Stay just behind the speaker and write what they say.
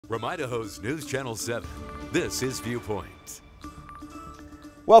From Idaho's News Channel 7, this is Viewpoint.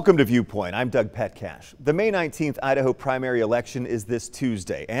 Welcome to Viewpoint. I'm Doug Petcash. The May 19th Idaho primary election is this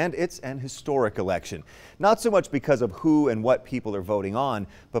Tuesday, and it's an historic election. Not so much because of who and what people are voting on,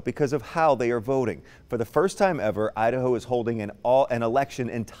 but because of how they are voting. For the first time ever, Idaho is holding an election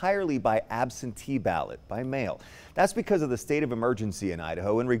entirely by absentee ballot, by mail. That's because of the state of emergency in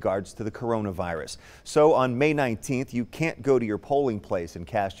Idaho in regards to the coronavirus. So on May 19th, you can't go to your polling place and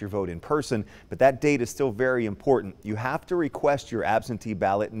cast your vote in person, but that date is still very important. You have to request your absentee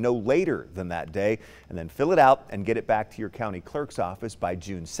ballot no later than that day, and then fill it out and get it back to your county clerk's office by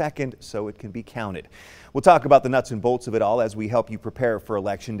June 2nd so it can be counted. We'll talk about the nuts and bolts of it all as we help you prepare for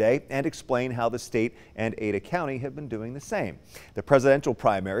Election Day and explain how the state and Ada County have been doing the same. The presidential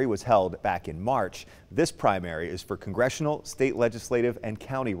primary was held back in March. This primary is for congressional, state legislative, and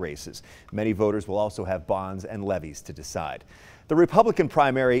county races. Many voters will also have bonds and levies to decide. The Republican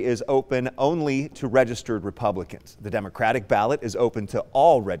primary is open only to registered Republicans. The Democratic ballot is open to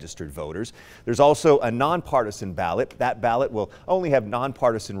all registered voters. There's also a nonpartisan ballot. That ballot will only have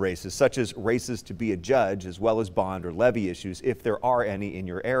nonpartisan races, such as races to be a judge, as well as bond or levy issues, if there are any in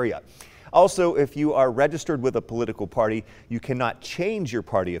your area. Also, if you are registered with a political party, you cannot change your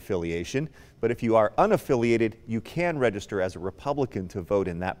party affiliation. But if you are unaffiliated, you can register as a Republican to vote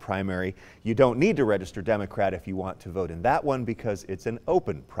in that primary. You don't need to register Democrat if you want to vote in that one because it's an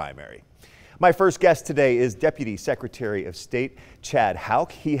open primary. My first guest today is Deputy Secretary of State Chad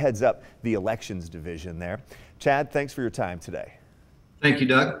Houck. He heads up the elections division there. Chad, thanks for your time today. Thank you,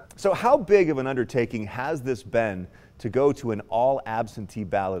 Doug. So how big of an undertaking has this been to go to an all absentee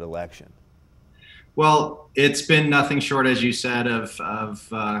ballot election? Well, it's been nothing short, as you said, of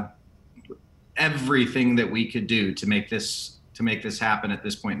everything that we could do to make this happen at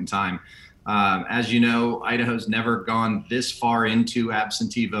this point in time. As you know, Idaho's never gone this far into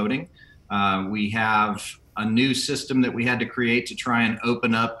absentee voting. We have a new system that we had to create to try and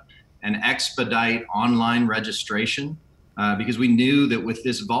open up and expedite online registration because we knew that with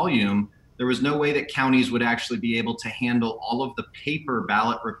this volume, there was no way that counties would actually be able to handle all of the paper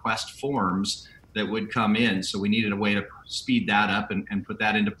ballot request forms that would come in. So we needed a way to speed that up and put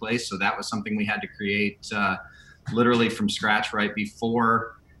that into place. So that was something we had to create literally from scratch right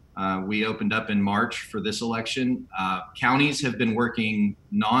before we opened up in March for this election. Counties have been working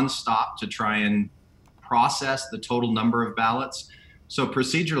nonstop to try and process the total number of ballots. So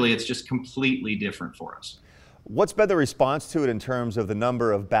procedurally, it's just completely different for us. What's been the response to it in terms of the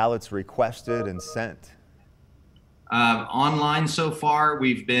number of ballots requested and sent? Online so far,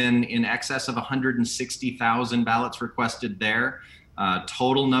 we've been in excess of 160,000 ballots requested there.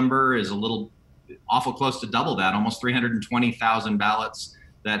 Total number is awful close to double that, almost 320,000 ballots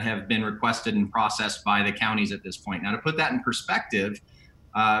that have been requested and processed by the counties at this point. Now, to put that in perspective,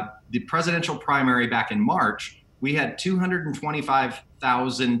 the presidential primary back in March, we had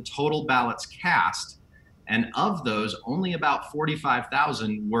 225,000 total ballots cast, and of those, only about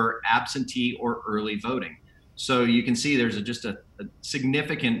 45,000 were absentee or early voting. So you can see there's just a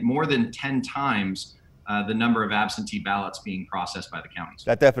significant, more than 10 times the number of absentee ballots being processed by the counties.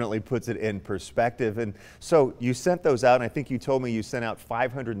 That definitely puts it in perspective. And so you sent those out, and I think you told me you sent out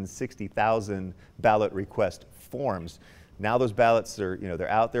 560,000 ballot request forms. Now those ballots are, they're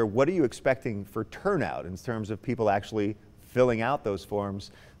out there. What are you expecting for turnout in terms of people actually filling out those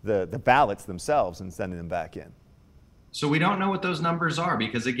forms, the ballots themselves, and sending them back in? So we don't know what those numbers are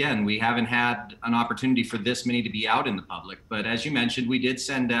because, again, we haven't had an opportunity for this many to be out in the public. But as you mentioned, we did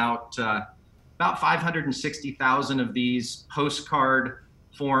send out about 560,000 of these postcard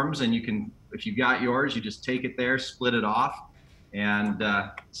forms. And you can, if you got yours, you just take it there, split it off, and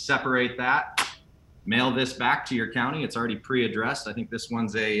separate that. Mail this back to your county. It's already pre-addressed. I think this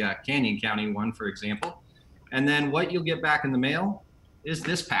one's a Canyon County one, for example. And then what you'll get back in the mail is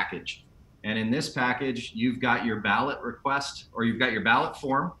this package. And in this package, you've got your ballot request, or you've got your ballot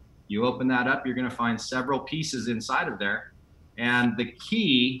form. You open that up, you're going to find several pieces inside of there. And the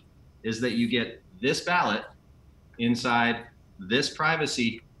key is that you get this ballot inside this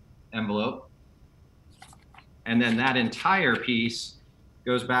privacy envelope. And then that entire piece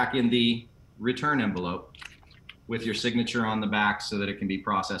goes back in the return envelope with your signature on the back so that it can be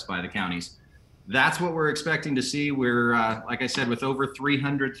processed by the counties. That's what we're expecting to see. We're, like I said, with over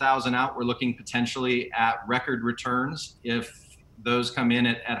 300,000 out, we're looking potentially at record returns if those come in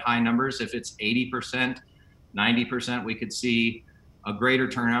at high numbers. If it's 80%, 90%, we could see a greater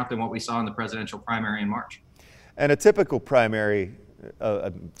turnout than what we saw in the presidential primary in March. And a typical primary,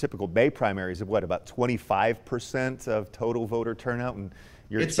 a typical May primary is what, about 25% of total voter turnout? And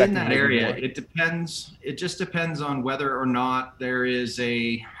You're It's in expecting that maybe area. more? It depends. It just depends on whether or not there is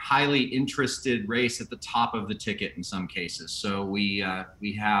a highly interested race at the top of the ticket in some cases. So we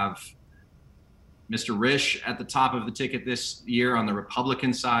have Mr. Risch at the top of the ticket this year on the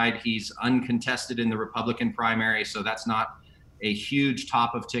Republican side. He's uncontested in the Republican primary, so that's not a huge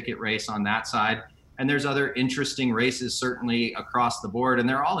top of ticket race on that side. And there's other interesting races certainly across the board, and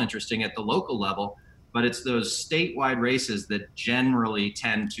they're all interesting at the local level, but it's those statewide races that generally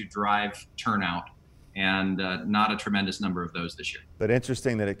tend to drive turnout, and not a tremendous number of those this year. But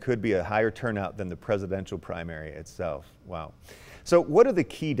interesting that it could be a higher turnout than the presidential primary itself. Wow. So what are the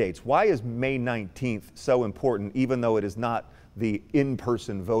key dates? Why is May 19th so important, even though it is not the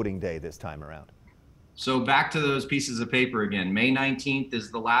in-person voting day this time around? So back to those pieces of paper again. May 19th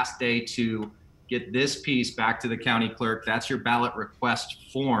is the last day to get this piece back to the county clerk. That's your ballot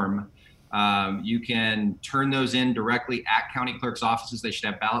request form. You can turn those in directly at county clerk's offices. They should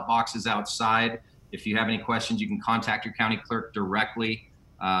have ballot boxes outside. If you have any questions, you can contact your county clerk directly.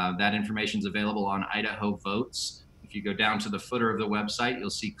 That information is available on Idaho Votes. If you go down to the footer of the website, you'll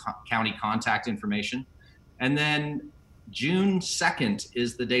see county contact information. And then June 2nd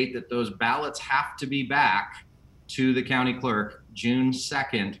is the date that those ballots have to be back to the county clerk, June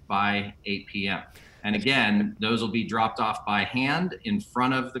 2nd by 8 p.m. And again, those will be dropped off by hand in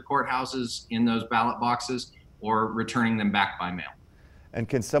front of the courthouses in those ballot boxes, or returning them back by mail. And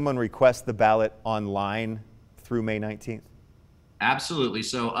can someone request the ballot online through May 19th? Absolutely.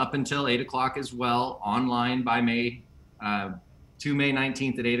 So up until 8 o'clock as well, online by May, to May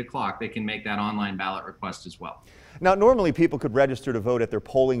 19th at 8 o'clock, they can make that online ballot request as well. Now, normally people could register to vote at their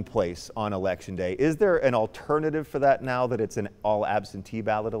polling place on Election Day. Is there an alternative for that now that it's an all absentee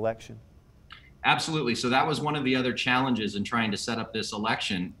ballot election? Absolutely. So that was one of the other challenges in trying to set up this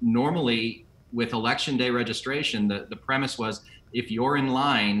election. Normally, with Election Day registration, the premise was if you're in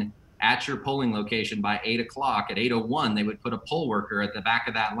line at your polling location by 8 o'clock, at 8:01, they would put a poll worker at the back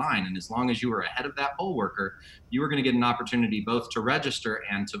of that line. And as long as you were ahead of that poll worker, you were going to get an opportunity both to register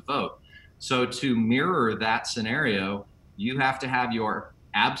and to vote. So to mirror that scenario, you have to have your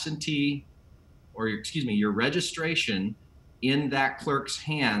absentee, or your registration in that clerk's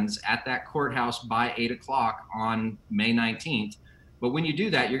hands at that courthouse by 8 o'clock on May 19th. But when you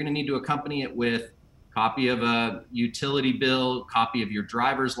do that, you're going to need to accompany it with copy of a utility bill, copy of your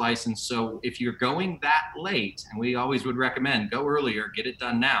driver's license. So if you're going that late, and we always would recommend go earlier, get it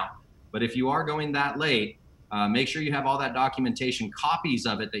done now. But if you are going that late, make sure you have all that documentation, copies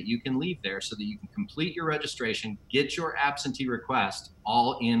of it that you can leave there so that you can complete your registration, get your absentee request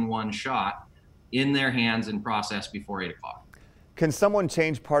all in one shot in their hands and process before 8 o'clock. Can someone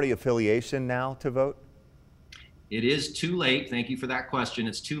change party affiliation now to vote? It is too late. Thank you for that question.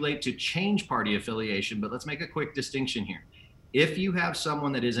 It's too late to change party affiliation, but let's make a quick distinction here. If you have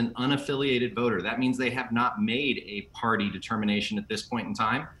someone that is an unaffiliated voter, that means they have not made a party determination at this point in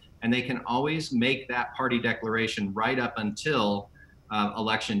time, and they can always make that party declaration right up until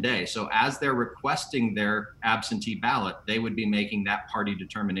Election Day. So as they're requesting their absentee ballot, they would be making that party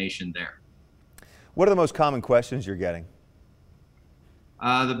determination there. What are the most common questions you're getting?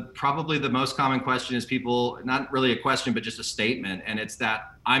 Probably the most common question is people, not really a question, but just a statement. And it's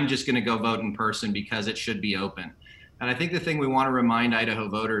that I'm just going to go vote in person because it should be open. And I think the thing we want to remind Idaho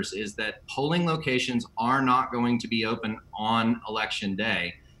voters is that polling locations are not going to be open on Election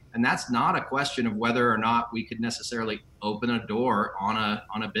Day. And that's not a question of whether or not we could necessarily open a door on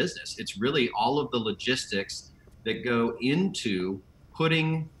a business. It's really all of the logistics that go into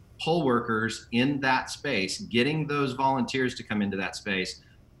putting poll workers in that space, getting those volunteers to come into that space,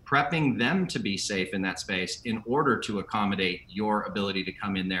 prepping them to be safe in that space in order to accommodate your ability to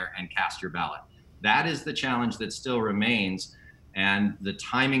come in there and cast your ballot. That is the challenge that still remains. And the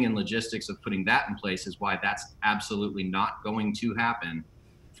timing and logistics of putting that in place is why that's absolutely not going to happen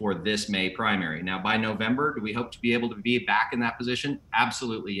for this May primary. Now, by November, do we hope to be able to be back in that position?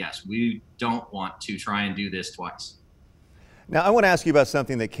 Absolutely, yes. We don't want to try and do this twice. Now, I want to ask you about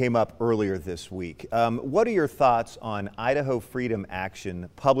something that came up earlier this week. What are your thoughts on Idaho Freedom Action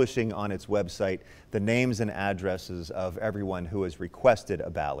publishing on its website the names and addresses of everyone who has requested a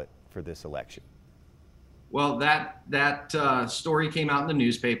ballot for this election? Well, that story came out in the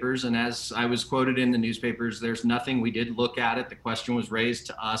newspapers, and as I was quoted in the newspapers, there's nothing. We did look at it. The question was raised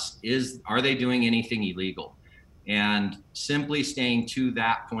to us, are they doing anything illegal? And simply staying to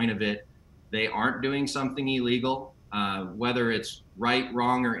that point of it, they aren't doing something illegal. Whether it's right,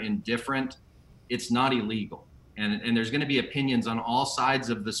 wrong, or indifferent, it's not illegal. And there's going to be opinions on all sides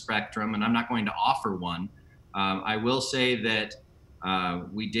of the spectrum, and I'm not going to offer one. I will say that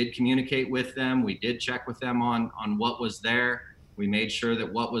we did communicate with them. We did check with them on what was there. We made sure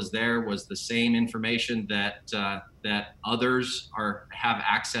that what was there was the same information that that others have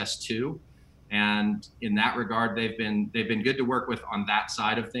access to, and in that regard, they've been good to work with on that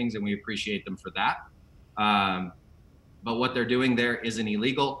side of things, and we appreciate them for that. But what they're doing there isn't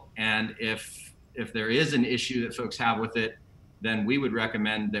illegal, and if there is an issue that folks have with it, then we would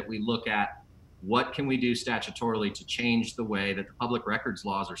recommend that we look at what can we do statutorily to change the way that the public records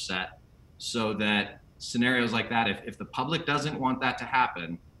laws are set, so that scenarios like that, if the public doesn't want that to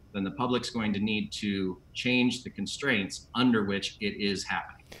happen, then the public's going to need to change the constraints under which it is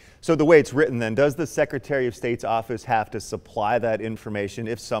happening. So the way it's written then, does the Secretary of State's office have to supply that information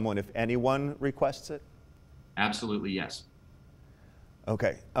if anyone requests it? Absolutely, yes.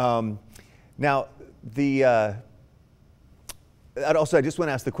 Okay. Now, I just want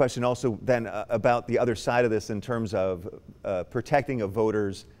to ask the question also then about the other side of this in terms of protecting a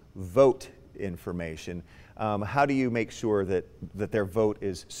voter's vote information. How do you make sure that their vote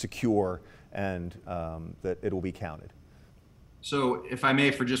is secure and that it will be counted? So if I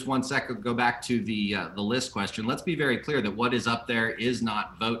may, for just 1 second, go back to the list question. Let's be very clear that what is up there is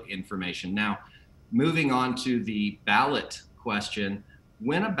not vote information. Now, moving on to the ballot question,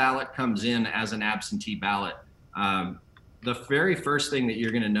 when a ballot comes in as an absentee ballot, the very first thing that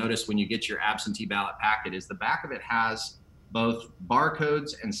you're going to notice when you get your absentee ballot packet is the back of it has both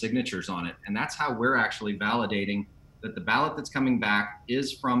barcodes and signatures on it. And that's how we're actually validating that the ballot that's coming back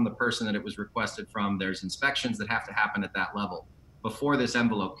is from the person that it was requested from. There's inspections that have to happen at that level before this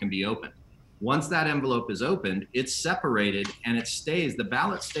envelope can be opened. Once that envelope is opened, it's separated and the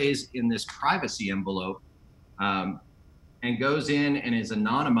ballot stays in this privacy envelope and goes in and is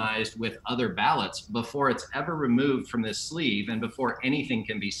anonymized with other ballots before it's ever removed from this sleeve and before anything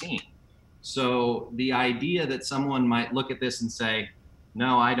can be seen. So the idea that someone might look at this and say,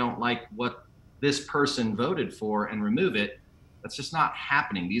 no, I don't like what this person voted for and remove it, that's just not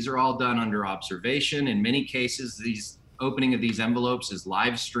happening. These are all done under observation. In many cases, these opening of these envelopes is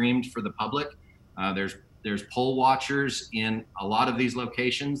live streamed for the public. There's poll watchers in a lot of these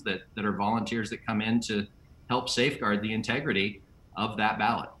locations that are volunteers that come in to help safeguard the integrity of that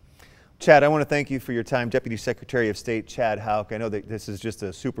ballot. Chad, I want to thank you for your time. Deputy Secretary of State Chad Houck. I know that this is just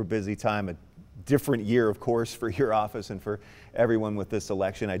a super busy time, a different year, of course, for your office and for everyone with this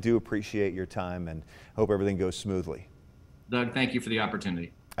election. I do appreciate your time and hope everything goes smoothly. Doug, thank you for the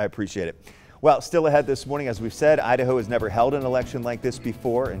opportunity. I appreciate it. Well, still ahead this morning, as we've said, Idaho has never held an election like this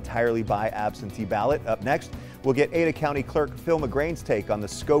before, entirely by absentee ballot. Up next, we'll get Ada County Clerk Phil McGrain's take on the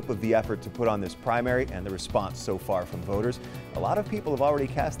scope of the effort to put on this primary and the response so far from voters. A lot of people have already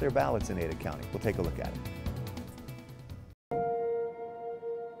cast their ballots in Ada County. We'll take a look at it.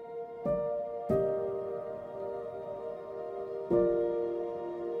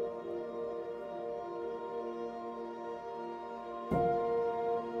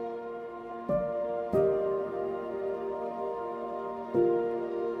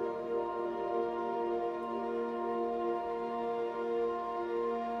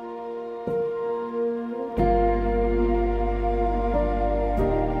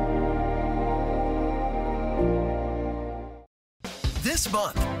 This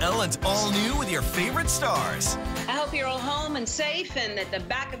month, Ellen's all new with your favorite stars. I hope you're all home and safe and that the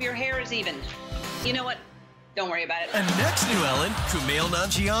back of your hair is even. You know what? Don't worry about it. And next new Ellen, Kumail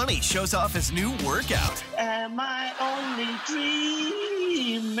Nanjiani shows off his new workout. Am I only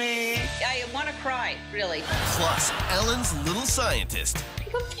dreaming? I want to cry, really. Plus, Ellen's little scientist.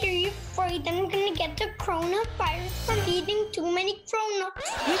 I'm very afraid I'm gonna get the coronavirus from eating too many grown-ups.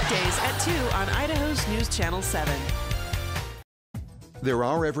 Weekdays at 2 on Idaho's News Channel 7. There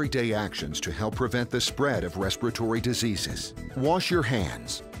are everyday actions to help prevent the spread of respiratory diseases. Wash your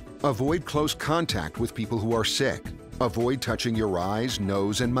hands. Avoid close contact with people who are sick. Avoid touching your eyes,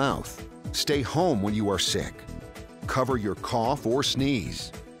 nose, and mouth. Stay home when you are sick. Cover your cough or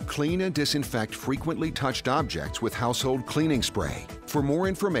sneeze. Clean and disinfect frequently touched objects with household cleaning spray. For more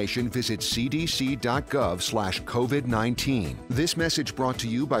information, visit cdc.gov/COVID-19. This message brought to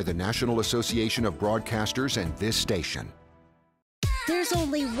you by the National Association of Broadcasters and this station. There's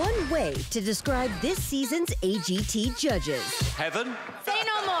only one way to describe this season's AGT judges. Heaven? Say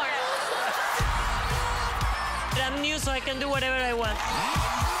no more. I'm new, so I can do whatever I want.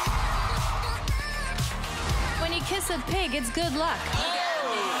 When you kiss a pig, it's good luck.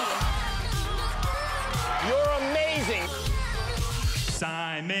 You're amazing.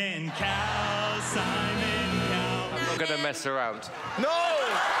 Simon Cowell, Simon Cowell. I'm not going to mess around. No!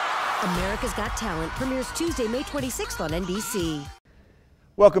 America's Got Talent premieres Tuesday, May 26th on NBC.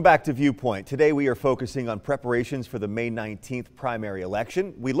 Welcome back to Viewpoint. Today we are focusing on preparations for the May 19th primary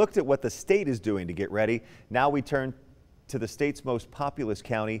election. We looked at what the state is doing to get ready. Now we turn to the state's most populous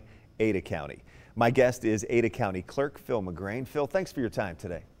county, Ada County. My guest is Ada County Clerk Phil McGrain. Phil, thanks for your time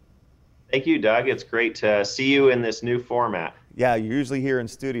today. Thank you, Doug. It's great to see you in this new format. Yeah, you're usually here in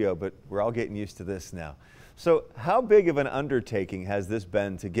studio, but we're all getting used to this now. So how big of an undertaking has this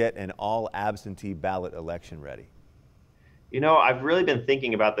been to get an all absentee ballot election ready? You know, I've really been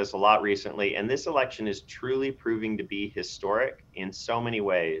thinking about this a lot recently, and this election is truly proving to be historic in so many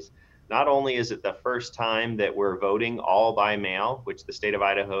ways. Not only is it the first time that we're voting all by mail, which the state of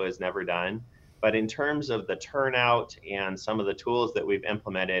Idaho has never done, but in terms of the turnout and some of the tools that we've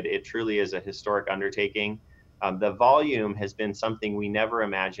implemented, it truly is a historic undertaking. The volume has been something we never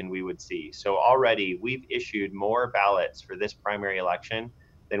imagined we would see. So already we've issued more ballots for this primary election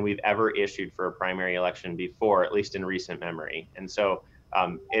than we've ever issued for a primary election before, at least in recent memory. And so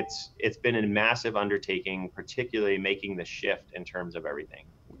it's been a massive undertaking, particularly making the shift in terms of everything.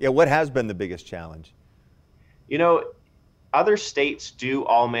 Yeah, what has been the biggest challenge? You know, other states do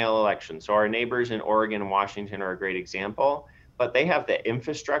all mail elections. So our neighbors in Oregon and Washington are a great example, but they have the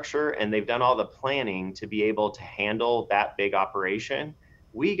infrastructure and they've done all the planning to be able to handle that big operation.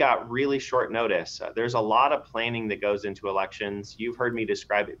 We got really short notice. There's a lot of planning that goes into elections. You've heard me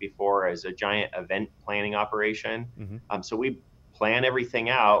describe it before as a giant event planning operation. So we plan everything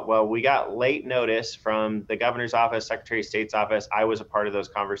out. Well, we got late notice from the governor's office, Secretary of State's office. I was a part of those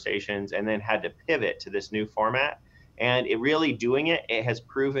conversations and then had to pivot to this new format. And it has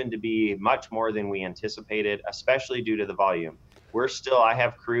proven to be much more than we anticipated, especially due to the volume. I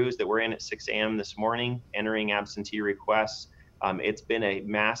have crews that were in at 6 a.m. this morning entering absentee requests. It's been a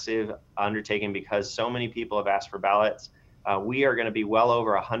massive undertaking because so many people have asked for ballots. We are going to be well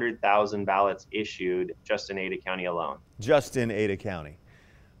over 100,000 ballots issued just in Ada County alone. Just in Ada County.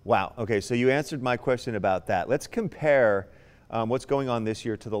 Wow. Okay, so you answered my question about that. Let's compare what's going on this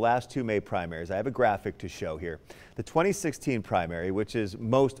year to the last two May primaries. I have a graphic to show here. The 2016 primary, which is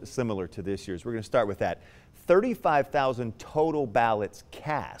most similar to this year's, we're going to start with that. 35,000 total ballots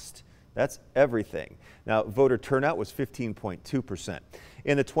cast. That's everything. Now, voter turnout was 15.2%.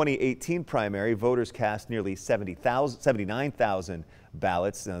 In the 2018 primary, voters cast nearly 79,000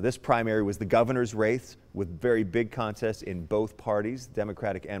 ballots. Now, this primary was the governor's race with very big contests in both parties,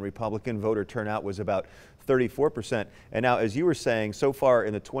 Democratic and Republican. Voter turnout was about 34%. And now, as you were saying, so far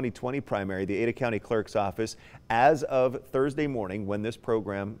in the 2020 primary, the Ada County Clerk's office, as of Thursday morning when this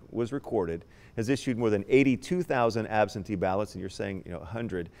program was recorded, has issued more than 82,000 absentee ballots, and you're saying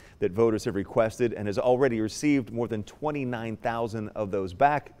 100 that voters have requested, and has already received more than 29,000 of those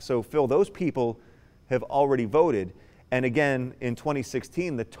back. So, Phil, those people have already voted. And again, in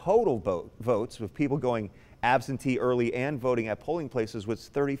 2016, the total votes with people going absentee early and voting at polling places was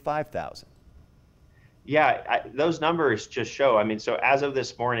 35,000. Yeah, those numbers just show. I mean, so as of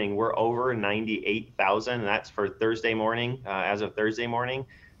this morning, we're over 98,000. That's for Thursday morning, as of Thursday morning.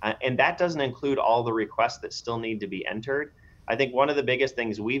 And that doesn't include all the requests that still need to be entered. I think one of the biggest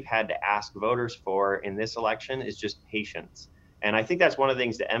things we've had to ask voters for in this election is just patience. And I think that's one of the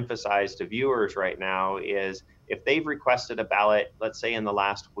things to emphasize to viewers right now is if they've requested a ballot, let's say in the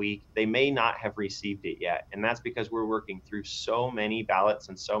last week, they may not have received it yet. And that's because we're working through so many ballots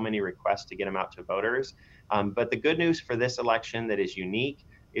and so many requests to get them out to voters. But the good news for this election that is unique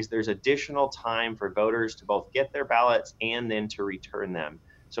is there's additional time for voters to both get their ballots and then to return them.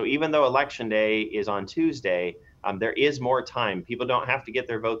 So even though Election Day is on Tuesday, there is more time. People don't have to get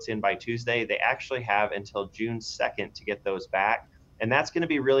their votes in by Tuesday. They actually have until June 2nd to get those back. And that's going to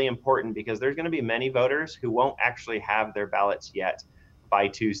be really important because there's going to be many voters who won't actually have their ballots yet by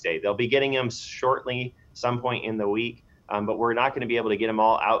Tuesday. They'll be getting them shortly, some point in the week, but we're not going to be able to get them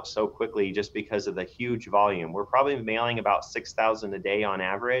all out so quickly just because of the huge volume. We're probably mailing about 6,000 a day on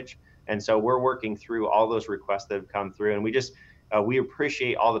average. And so we're working through all those requests that have come through. And we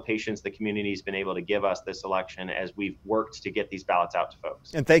appreciate all the patience the community's been able to give us this election as we've worked to get these ballots out to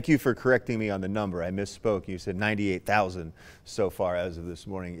folks. And thank you for correcting me on the number. I misspoke. You said 98,000 so far as of this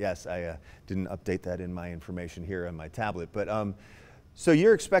morning. Yes, I didn't update that in my information here on my tablet. But so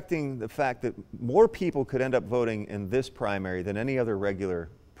you're expecting the fact that more people could end up voting in this primary than any other regular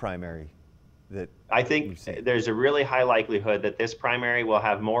primary that I think there's a really high likelihood that this primary will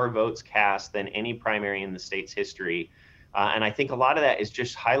have more votes cast than any primary in the state's history. And I think a lot of that is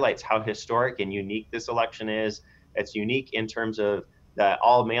just highlights how historic and unique this election is. It's unique in terms of the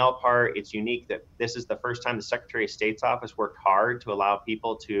all-mail part. It's unique that this is the first time the Secretary of State's office worked hard to allow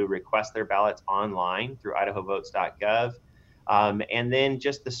people to request their ballots online through idahovotes.gov. And then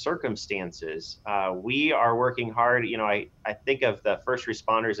just the circumstances. We are working hard. I think of the first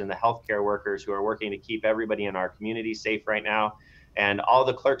responders and the healthcare workers who are working to keep everybody in our community safe right now. And all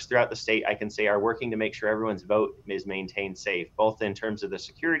the clerks throughout the state, I can say, are working to make sure everyone's vote is maintained safe, both in terms of the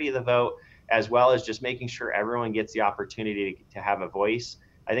security of the vote, as well as just making sure everyone gets the opportunity to have a voice.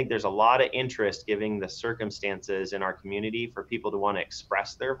 I think there's a lot of interest, given the circumstances in our community, for people to want to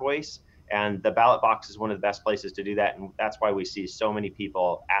express their voice. And the ballot box is one of the best places to do that. And that's why we see so many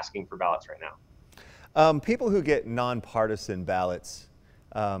people asking for ballots right now. People who get nonpartisan ballots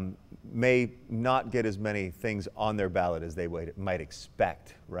may not get as many things on their ballot as they might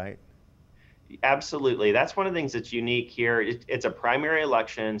expect, right? Absolutely. That's one of the things that's unique here. It's a primary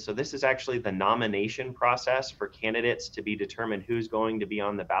election. So this is actually the nomination process for candidates to be determined who's going to be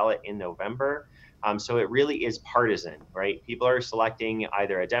on the ballot in November. So it really is partisan, right? People are selecting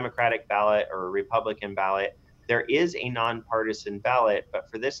either a Democratic ballot or a Republican ballot. There is a nonpartisan ballot, but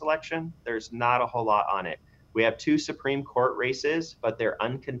for this election, there's not a whole lot on it. We have 2 Supreme Court races, but they're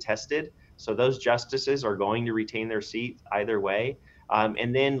uncontested. So those justices are going to retain their seats either way.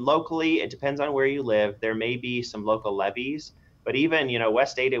 And then locally, it depends on where you live. There may be some local levies, but even,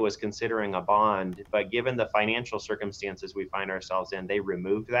 West Ada was considering a bond, but given the financial circumstances we find ourselves in, they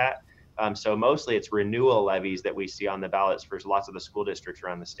removed that. So mostly it's renewal levies that we see on the ballots for lots of the school districts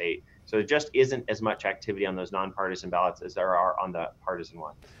around the state. So there just isn't as much activity on those nonpartisan ballots as there are on the partisan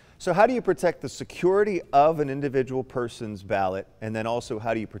ones. So how do you protect the security of an individual person's ballot? And then also,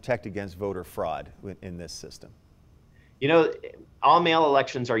 how do you protect against voter fraud in this system? All mail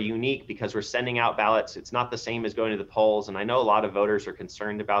elections are unique because we're sending out ballots. It's not the same as going to the polls. And I know a lot of voters are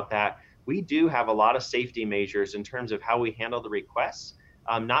concerned about that. We do have a lot of safety measures in terms of how we handle the requests.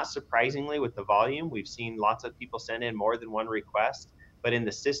 Not surprisingly, with the volume, we've seen lots of people send in more than one request. But in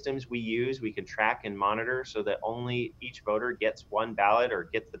the systems we use, we can track and monitor so that only each voter gets one ballot or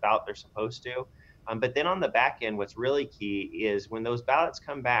gets the ballot they're supposed to. But then on the back end, what's really key is when those ballots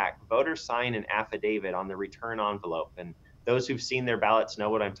come back, voters sign an affidavit on the return envelope. And those who've seen their ballots know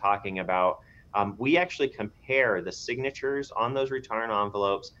what I'm talking about. We actually compare the signatures on those return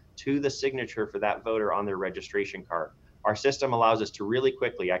envelopes to the signature for that voter on their registration card. Our system allows us to really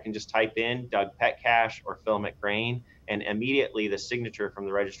quickly, I can just type in Doug Petcash or Phil McBrain, and immediately the signature from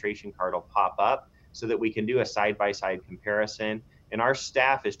the registration card will pop up so that we can do a side-by-side comparison. And our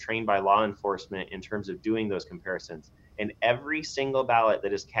staff is trained by law enforcement in terms of doing those comparisons. And every single ballot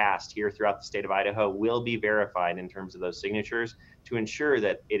that is cast here throughout the state of Idaho will be verified in terms of those signatures to ensure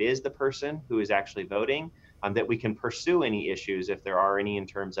that it is the person who is actually voting, that we can pursue any issues if there are any in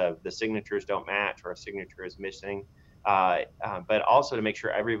terms of the signatures don't match or a signature is missing. But also to make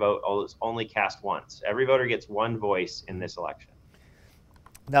sure every vote is only cast once. Every voter gets one voice in this election.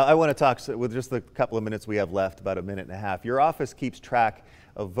 Now, I want to talk, with just the couple of minutes we have left, about a minute and a half. Your office keeps track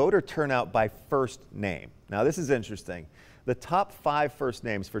of voter turnout by first name. Now, this is interesting. The top 5 first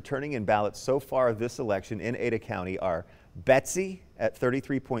names for turning in ballots so far this election in Ada County are Betsy at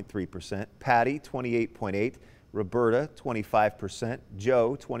 33.3%, Patty 28.8%, Roberta 25%,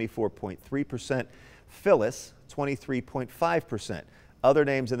 Joe 24.3%, Phyllis 23.5%. Other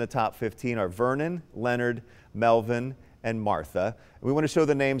names in the top 15 are Vernon, Leonard, Melvin, and Martha. We want to show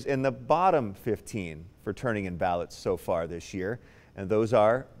the names in the bottom 15 for turning in ballots so far this year. And those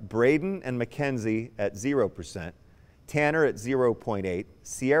are Braden and Mackenzie at 0%, Tanner at 0.8%,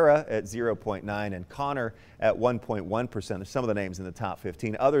 Sierra at 0.9%, and Connor at 1.1%. Some of the names in the top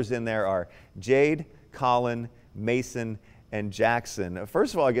 15. Others in there are Jade, Colin, Mason, and Jackson.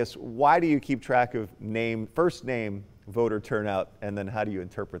 First of all, I guess, why do you keep track of first name voter turnout, and then how do you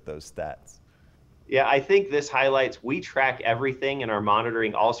interpret those stats? Yeah, I think this highlights, we track everything and are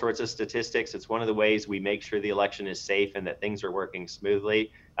monitoring all sorts of statistics. It's one of the ways we make sure the election is safe and that things are working smoothly.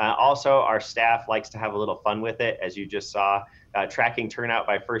 Also, our staff likes to have a little fun with it, as you just saw. Tracking turnout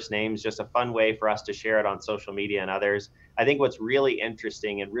by first names, just a fun way for us to share it on social media and others. I think what's really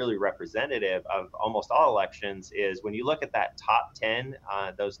interesting and really representative of almost all elections is when you look at that top 10,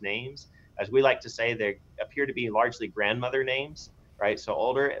 those names, as we like to say, they appear to be largely grandmother names. Right, so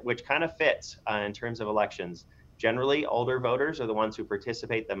older, which kind of fits in terms of elections. Generally, older voters are the ones who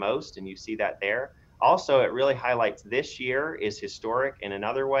participate the most, and you see that there. Also, it really highlights this year is historic in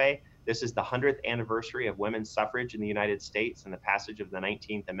another way. This is the 100th anniversary of women's suffrage in the United States and the passage of the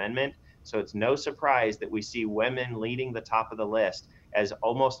 19th Amendment. So it's no surprise that we see women leading the top of the list, as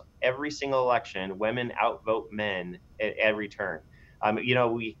almost every single election, women outvote men at every turn.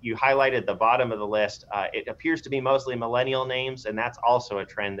 You highlighted the bottom of the list. It appears to be mostly millennial names, and that's also a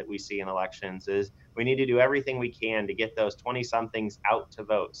trend that we see in elections is we need to do everything we can to get those 20-somethings out to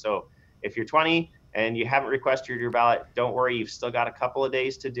vote. So if you're 20 and you haven't requested your ballot, don't worry, you've still got a couple of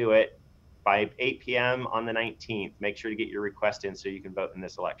days to do it. By 8 p.m. on the 19th, make sure to get your request in so you can vote in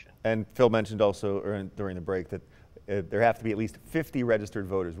this election. And Phil mentioned also during the break that There have to be at least 50 registered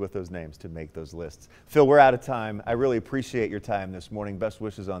voters with those names to make those lists. Phil, we're out of time. I really appreciate your time this morning. Best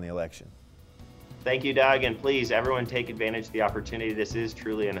wishes on the election. Thank you, Doug, and please, everyone take advantage of the opportunity. This is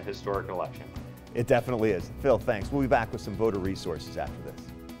truly a historic election. It definitely is. Phil, thanks. We'll be back with some voter resources after this.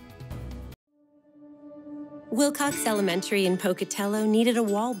 Wilcox Elementary in Pocatello needed a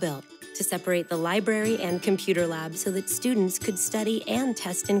wall built to separate the library and computer lab so that students could study and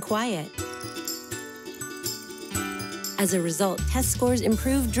test in quiet. As a result, test scores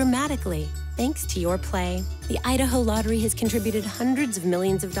improved dramatically thanks to your play. The Idaho Lottery has contributed hundreds of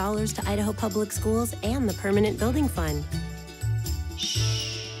millions of dollars to Idaho Public Schools and the Permanent Building Fund.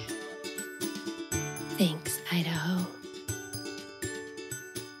 Shh. Thanks, Idaho.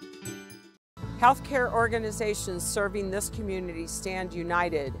 Healthcare organizations serving this community stand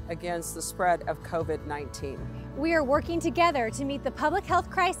united against the spread of COVID-19. We are working together to meet the public health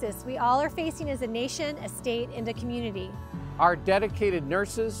crisis we all are facing as a nation, a state, and a community. Our dedicated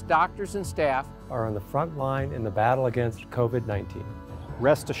nurses, doctors, and staff are on the front line in the battle against COVID-19.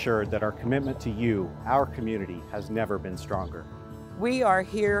 Rest assured that our commitment to you, our community, has never been stronger. We are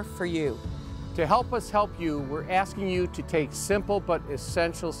here for you. To help us help you, we're asking you to take simple but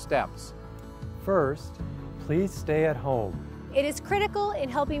essential steps. First, please stay at home. It is critical in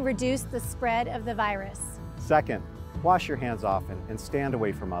helping reduce the spread of the virus. Second, wash your hands often and stand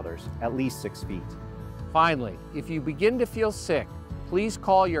away from others, at least 6 feet. Finally, if you begin to feel sick, please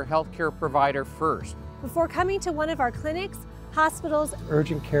call your healthcare provider first. Before coming to one of our clinics, hospitals,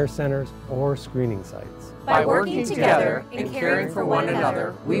 urgent care centers, or screening sites. By working together and caring for one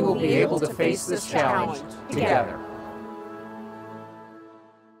another, we will be able to face this challenge together.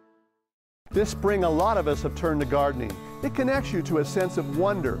 This spring, a lot of us have turned to gardening. It connects you to a sense of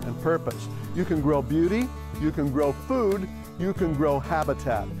wonder and purpose. You can grow beauty, you can grow food, you can grow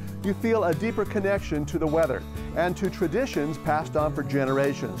habitat. You feel a deeper connection to the weather and to traditions passed on for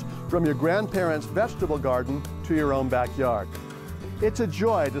generations, from your grandparents' vegetable garden to your own backyard. It's a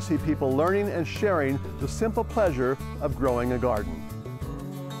joy to see people learning and sharing the simple pleasure of growing a garden.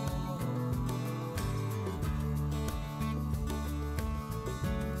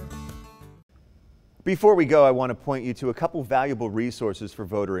 Before we go, I want to point you to a couple valuable resources for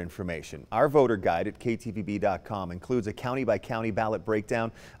voter information. Our voter guide at ktvb.com includes a county-by-county ballot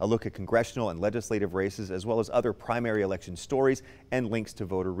breakdown, a look at congressional and legislative races, as well as other primary election stories and links to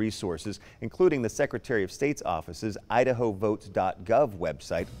voter resources, including the Secretary of State's office's idahovotes.gov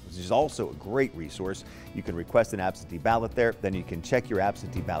website, which is also a great resource. You can request an absentee ballot there, then you can check your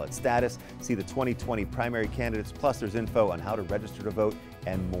absentee ballot status, see the 2020 primary candidates, plus there's info on how to register to vote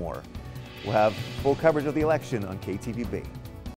and more. We'll have full coverage of the election on KTVB.